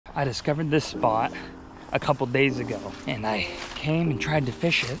I discovered this spot a couple days ago, and I came and tried to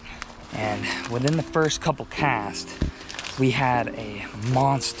fish it, and within the first couple casts, we had a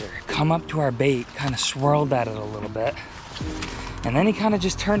monster come up to our bait, kind of swirled at it a little bit, and then he kind of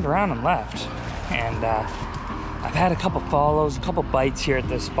just turned around and left. And I've had a couple follows, a couple bites here at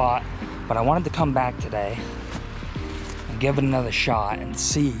this spot, but I wanted to come back today and give it another shot and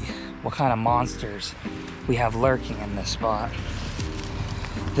see what kind of monsters we have lurking in this spot.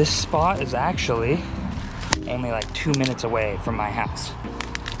 This spot is actually only like 2 minutes away from my house,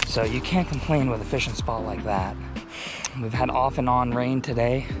 so you can't complain with a fishing spot like that. We've had off and on rain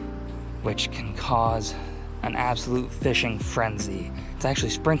today, which can cause an absolute fishing frenzy. It's actually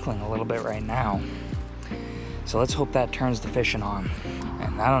sprinkling a little bit right now, so let's hope that turns the fishing on.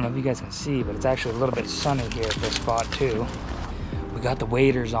 And I don't know if you guys can see, but it's actually a little bit sunny here at this spot too. We got the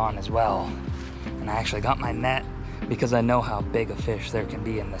waders on as well, and I actually got my net because I know how big a fish there can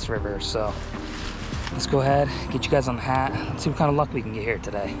be in this river. So let's go ahead, get you guys on the hat. Let's see what kind of luck we can get here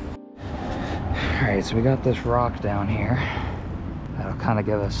today. All right, so we got this rock down here. That'll kind of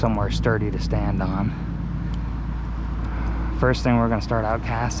give us somewhere sturdy to stand on. First thing we're gonna start out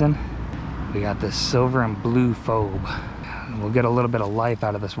casting, we got this silver and blue phobe. We'll get a little bit of life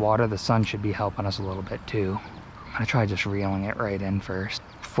out of this water. The sun should be helping us a little bit too. I'm gonna try just reeling it right in first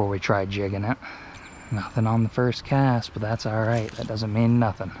before we try jigging it. Nothing on the first cast, but that's all right. That doesn't mean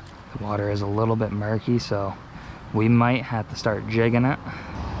nothing. The water is a little bit murky, so we might have to start jigging it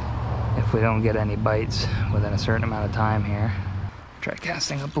if we don't get any bites within a certain amount of time here. Try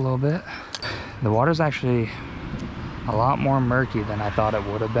casting up a little bit. The water's actually a lot more murky than I thought it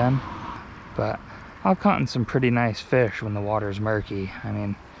would have been, but I've caught some pretty nice fish when the water's murky. I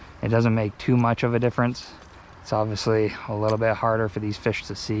mean, it doesn't make too much of a difference. It's obviously a little bit harder for these fish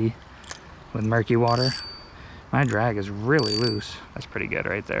to see with murky water. My drag is really loose. That's pretty good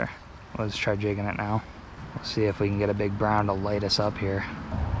right there. Let's try jigging it now. We'll see if we can get a big brown to light us up here.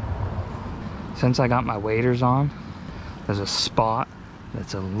 Since I got my waders on, there's a spot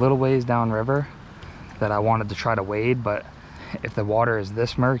that's a little ways downriver that I wanted to try to wade, but if the water is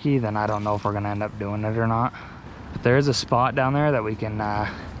this murky, then I don't know if we're gonna end up doing it or not. But there is a spot down there that we can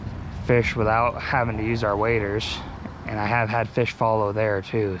fish without having to use our waders, and I have had fish follow there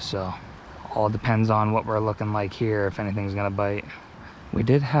too, so all depends on what we're looking like here, if anything's gonna bite. We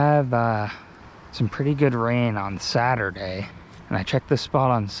did have some pretty good rain on Saturday, and I checked this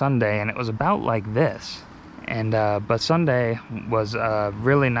spot on Sunday and it was about like this. And but Sunday was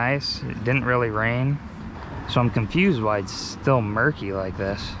really nice. It didn't really rain, so I'm confused why it's still murky like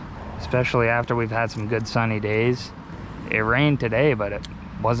this, especially after we've had some good sunny days. It rained today, but it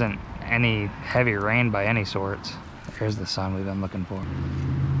wasn't any heavy rain by any sorts. Here's the sun we've been looking for.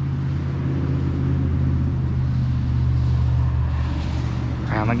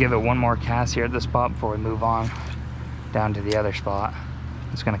 I'm gonna give it one more cast here at this spot before we move on down to the other spot.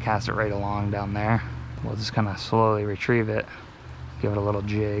 I'm just gonna cast it right along down there. We'll just kind of slowly retrieve it, give it a little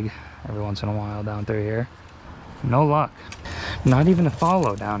jig every once in a while down through here. No luck. Not even a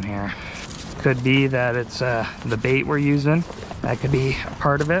follow down here. Could be that it's the bait we're using. That could be a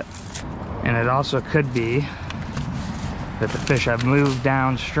part of it. And it also could be that the fish have moved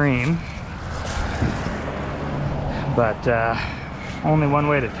downstream. But only one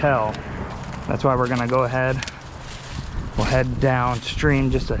way to tell. That's why we're gonna go ahead. We'll head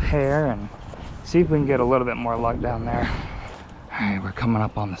downstream just a hair and see if we can get a little bit more luck down there. All right, we're coming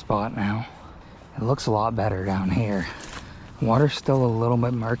up on the spot now. It looks a lot better down here. Water's still a little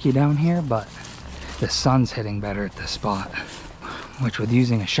bit murky down here, but the sun's hitting better at this spot, which with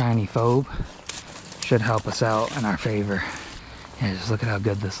using a shiny phobe should help us out in our favor. Yeah, just look at how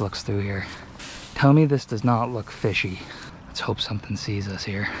good this looks through here. Tell me this does not look fishy. Let's hope something sees us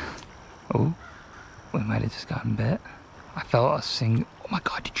here. Oh, we might have just gotten bit. I felt a single, oh my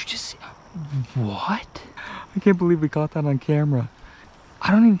God, did you just see? What? I can't believe we caught that on camera.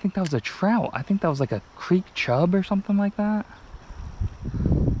 I don't even think that was a trout. I think that was like a creek chub or something like that.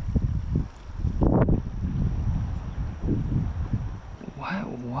 What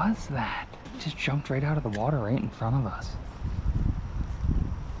was that? It just jumped right out of the water right in front of us.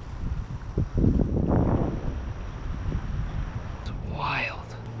 It's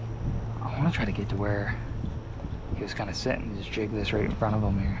wild. I want to try to get to where he was kind of sitting and just jig this right in front of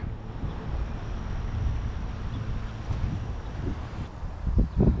him here.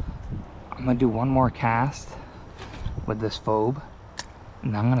 I'm gonna do one more cast with this phobe,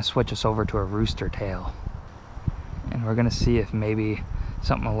 and I'm gonna switch us over to a rooster tail. And we're gonna see if maybe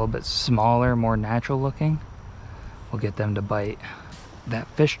something a little bit smaller, more natural looking, will get them to bite. That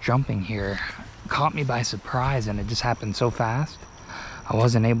fish jumping here caught me by surprise, and it just happened so fast. I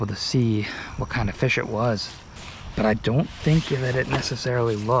wasn't able to see what kind of fish it was, but I don't think that it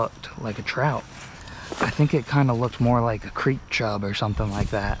necessarily looked like a trout. I think it kind of looked more like a creek chub or something like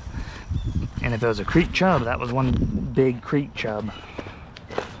that. And if it was a creek chub, that was one big creek chub.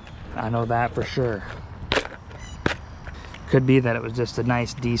 I know that for sure. Could be that it was just a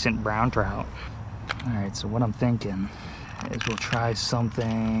nice, decent brown trout. All right, so what I'm thinking is we'll try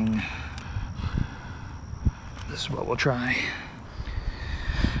something. This is what we'll try.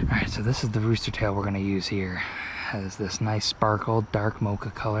 All right, so this is the rooster tail we're gonna use here. Has this nice sparkle, dark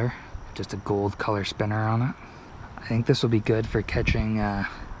mocha color, just a gold color spinner on it. I think this will be good for catching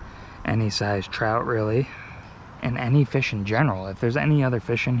any size trout, really, and any fish in general. If there's any other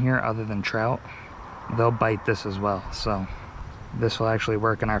fish in here other than trout, they'll bite this as well. So this will actually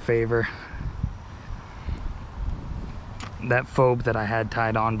work in our favor. That phobe that I had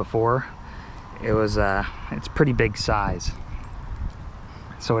tied on before, it was it's pretty big size.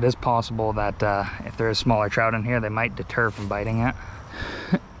 So it is possible that if there is smaller trout in here, they might deter from biting it,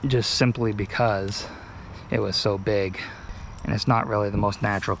 just simply because it was so big. And it's not really the most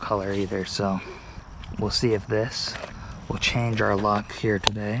natural color either, so we'll see if this will change our luck here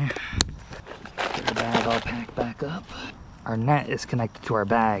today. Get the bag all packed back up. Our net is connected to our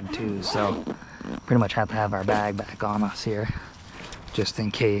bag too, so pretty much have to have our bag back on us here, just in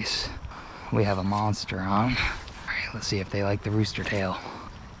case we have a monster on. All right, let's see if they like the rooster tail.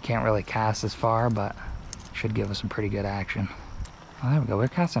 Can't really cast as far, but should give us some pretty good action. Oh, there we go, we're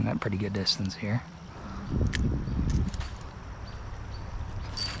casting at pretty good distance here.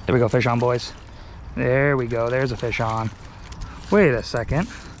 There we go, fish on, boys. There we go, there's a fish on. Wait a second,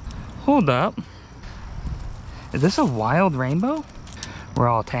 hold up. Is this a wild rainbow? We're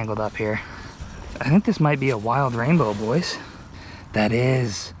all tangled up here. I think this might be a wild rainbow, boys. That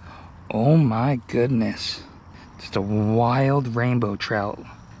is, oh my goodness. Just a wild rainbow trout.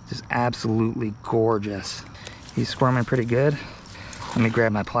 Just absolutely gorgeous. He's squirming pretty good. Let me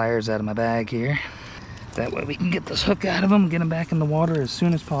grab my pliers out of my bag here. That way we can get this hook out of him and get him back in the water as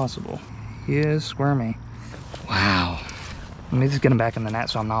soon as possible. He is squirmy. Wow. Let me just get him back in the net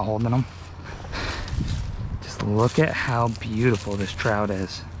so I'm not holding him. Just look at how beautiful this trout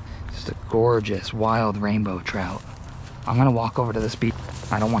is. Just a gorgeous wild rainbow trout. I'm gonna walk over to this beach.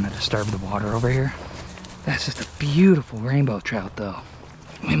 I don't want to disturb the water over here. That's just a beautiful rainbow trout though.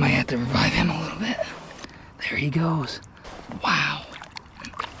 We might have to revive him a little bit. There he goes. Wow.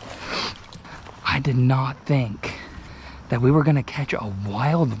 I did not think that we were gonna catch a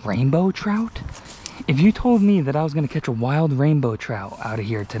wild rainbow trout. If you told me that I was gonna catch a wild rainbow trout out of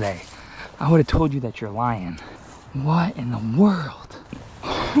here today, I would have told you that you're lying. What in the world?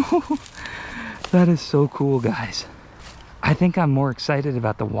 That is so cool, guys. I think I'm more excited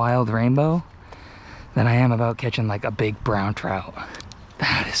about the wild rainbow than I am about catching like a big brown trout.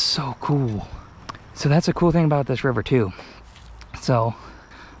 That is so cool. So that's a cool thing about this river too. So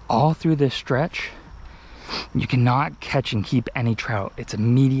all through this stretch, you cannot catch and keep any trout. It's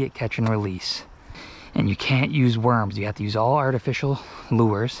immediate catch and release. And you can't use worms. You have to use all artificial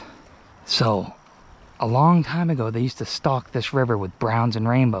lures. So a long time ago, they used to stock this river with browns and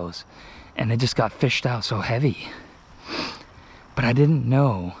rainbows, and it just got fished out so heavy. But I didn't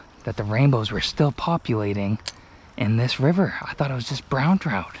know that the rainbows were still populating in this river. I thought it was just brown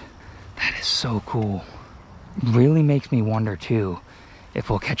trout. That is so cool. Really makes me wonder too if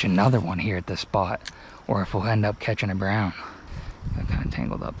we'll catch another one here at this spot, or if we'll end up catching a brown. Got kind of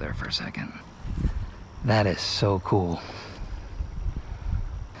tangled up there for a second. That is so cool.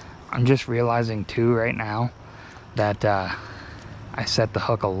 I'm just realizing too right now that I set the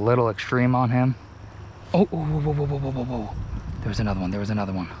hook a little extreme on him. Oh, whoa, whoa, whoa, whoa, whoa, whoa, whoa. There was another one, there was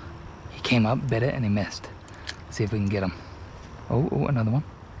another one. He came up, bit it, and he missed. Let's see if we can get him. Oh, oh, another one.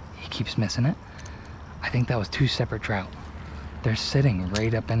 He keeps missing it. I think that was two separate trout. They're sitting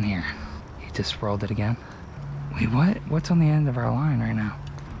right up in here. He just swirled it again. Wait, what? What's on the end of our line right now?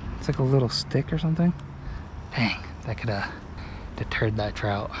 It's like a little stick or something. Dang, that could have deterred that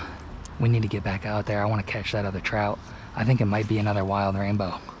trout. We need to get back out there. I want to catch that other trout. I think it might be another wild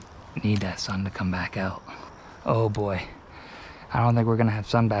rainbow. Need that sun to come back out. Oh boy. I don't think we're gonna have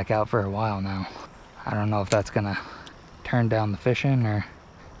sun back out for a while now. I don't know if that's gonna turn down the fishing or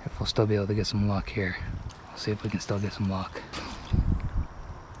if we'll still be able to get some luck here. We'll see if we can still get some luck.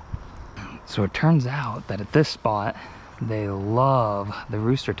 So it turns out that at this spot, they love the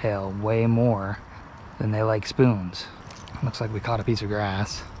rooster tail way more than they like spoons. Looks like we caught a piece of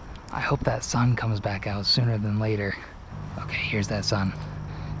grass. I hope that sun comes back out sooner than later. Okay, here's that sun.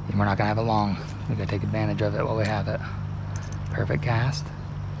 And we're not gonna have it long. We gotta take advantage of it while we have it. Perfect cast.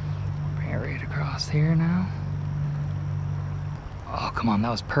 Bring it right across here now. Oh, come on, that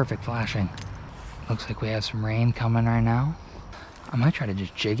was perfect flashing. Looks like we have some rain coming right now. I might try to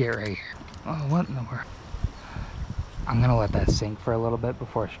just jig it right here. Oh, what in the world? I'm gonna let that sink for a little bit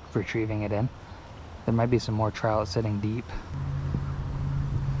before retrieving it in. There might be some more trout sitting deep.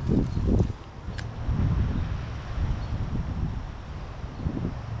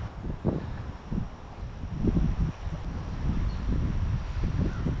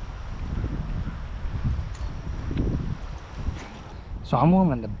 So I'm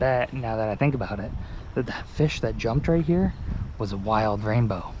willing to bet, now that I think about it, that that fish that jumped right here was a wild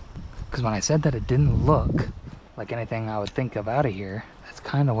rainbow. Because when I said that it didn't look like anything I would think of out of here, that's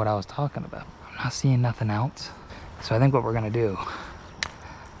kind of what I was talking about. I'm not seeing nothing else. So I think what we're gonna do,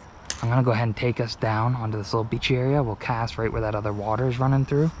 I'm gonna go ahead and take us down onto this little beachy area. We'll cast right where that other water is running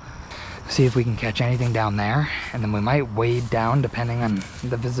through. See if we can catch anything down there. And then we might wade down depending on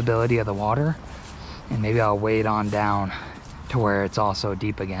the visibility of the water. And maybe I'll wade on down to where it's also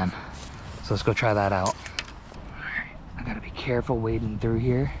deep again. So let's go try that out. Alright, I gotta be careful wading through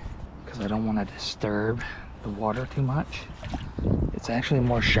here because I don't want to disturb the water too much. It's actually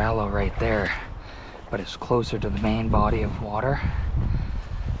more shallow right there, but it's closer to the main body of water.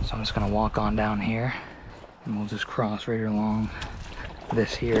 So I'm just gonna walk on down here and we'll just cross right along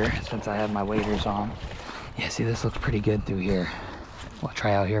this here since I have my waders on. Yeah, see, this looks pretty good through here. We'll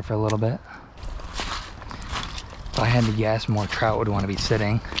try out here for a little bit. If I had to guess, more trout would want to be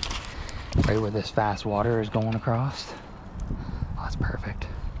sitting right where this fast water is going across. Oh, that's perfect.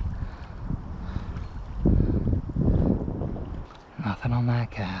 Nothing on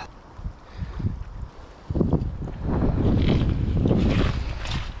that cast.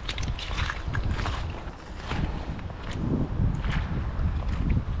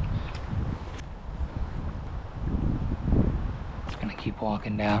 Just gonna keep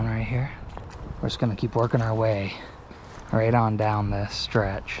walking down right here. We're just gonna keep working our way right on down this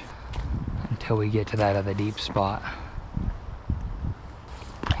stretch until we get to that other deep spot.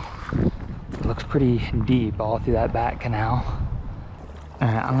 It looks pretty deep all through that back canal.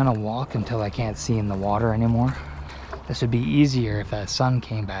 Alright, I'm gonna walk until I can't see in the water anymore. This would be easier if that sun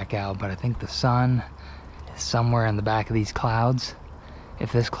came back out, but I think the sun is somewhere in the back of these clouds.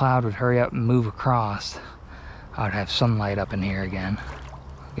 If this cloud would hurry up and move across, I would have sunlight up in here again.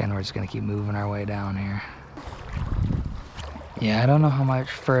 Again, we're just gonna keep moving our way down here. Yeah, I don't know how much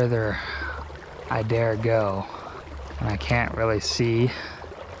further I dare go, and I can't really see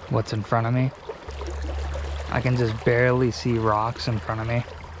what's in front of me. I can just barely see rocks in front of me.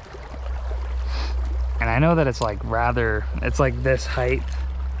 And I know that it's like it's like this height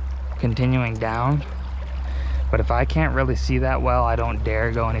continuing down, but if I can't really see that well, I don't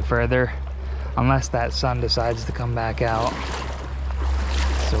dare go any further unless that sun decides to come back out.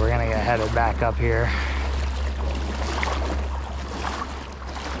 So we're gonna get headed back up here.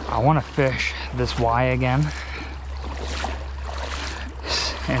 I wanna fish this Y again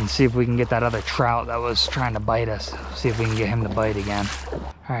and see if we can get that other trout that was trying to bite us. See if we can get him to bite again.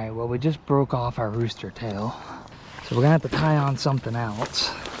 All right, well, we just broke off our rooster tail. So we're gonna have to tie on something else.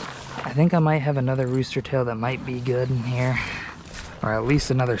 I think I might have another rooster tail that might be good in here, or at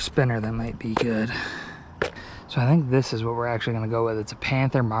least another spinner that might be good. So I think this is what we're actually gonna go with. It's a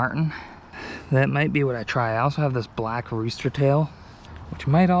Panther Martin. That might be what I try. I also have this black rooster tail, which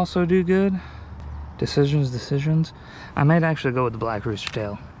might also do good. Decisions. I might actually go with the black rooster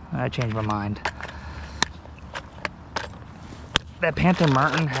tail. I changed my mind. That Panther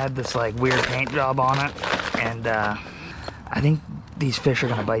Martin had this like weird paint job on it, and I think these fish are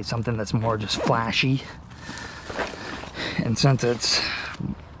gonna bite something that's more just flashy. And since it's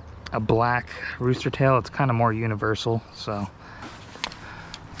a black rooster tail, it's kind of more universal. So,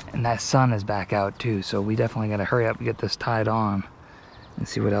 and that sun is back out too, so we definitely gotta hurry up and get this tied on and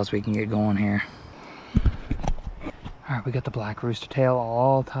see what else we can get going here. All right, we got the black rooster tail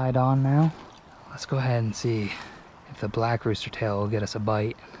all tied on now. Let's go ahead and see if the black rooster tail will get us a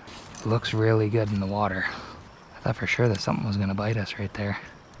bite. It looks really good in the water. I thought for sure that something was gonna bite us right there.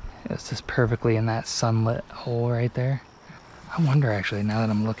 It's just perfectly in that sunlit hole right there. I wonder actually, now that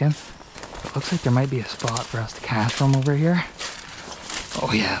I'm looking, it looks like there might be a spot for us to cast from over here.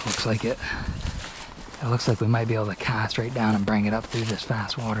 Oh yeah, it looks like it. It looks like we might be able to cast right down and bring it up through this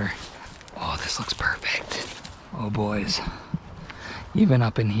fast water. Oh, this looks perfect. Oh boys, even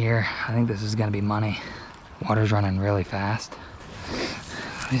up in here, I think this is gonna be money. Water's running really fast.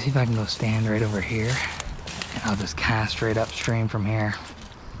 Let me see if I can go stand right over here, and I'll just cast straight upstream from here.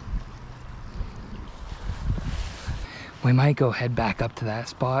 We might go head back up to that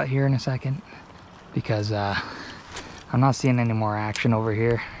spot here in a second, because I'm not seeing any more action over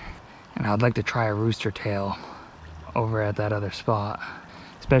here, and I'd like to try a rooster tail over at that other spot,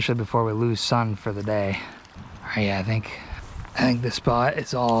 especially before we lose sun for the day. All right, yeah, I think this spot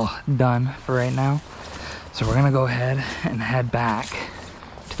is all done for right now. So we're gonna go ahead and head back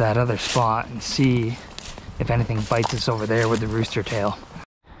to that other spot and see if anything bites us over there with the rooster tail.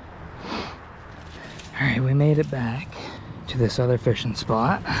 All right, we made it back to this other fishing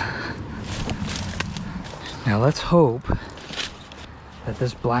spot. Now let's hope that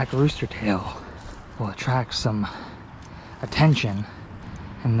this black rooster tail will attract some attention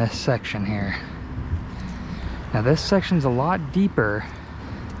in this section here. Now this section's a lot deeper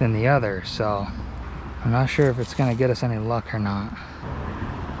than the other, so I'm not sure if it's gonna get us any luck or not.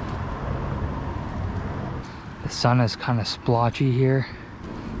 The sun is kind of splotchy here,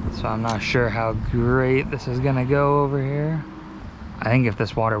 so I'm not sure how great this is gonna go over here. I think if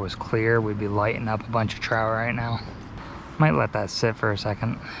this water was clear, we'd be lighting up a bunch of trout right now. Might let that sit for a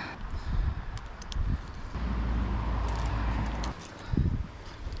second.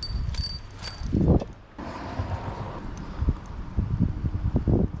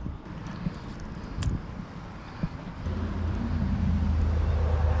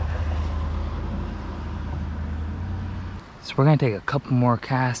 So we're gonna take a couple more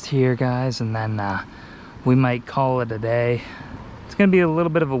casts here, guys, and then we might call it a day. It's gonna be a little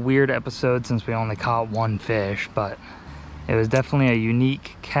bit of a weird episode since we only caught one fish, but it was definitely a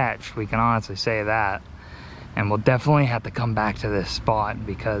unique catch, we can honestly say that. And we'll definitely have to come back to this spot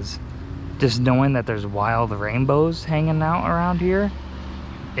because just knowing that there's wild rainbows hanging out around here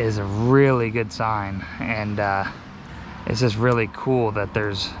is a really good sign. And it's just really cool that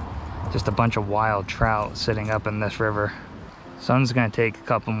there's just a bunch of wild trout sitting up in this river. So I'm just gonna take a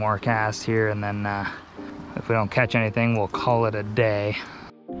couple more casts here, and then if we don't catch anything, we'll call it a day.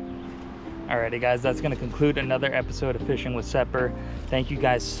 Alrighty guys, that's gonna conclude another episode of Fishing with Sepper. Thank you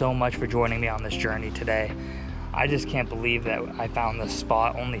guys so much for joining me on this journey today. I just can't believe that I found this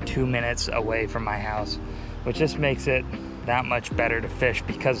spot only 2 minutes away from my house, which just makes it that much better to fish,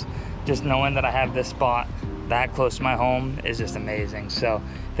 because just knowing that I have this spot that close to my home is just amazing. So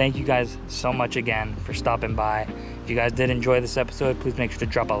thank you guys so much again for stopping by. If you guys did enjoy this episode, please make sure to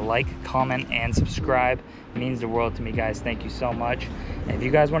drop a like, comment, and subscribe. It means the world to me, guys. Thank you so much. And if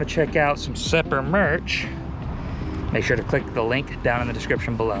you guys want to check out some Sepper merch, make sure to click the link down in the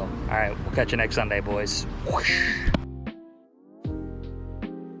description below. All right, we'll catch you next Sunday, boys. Whoosh.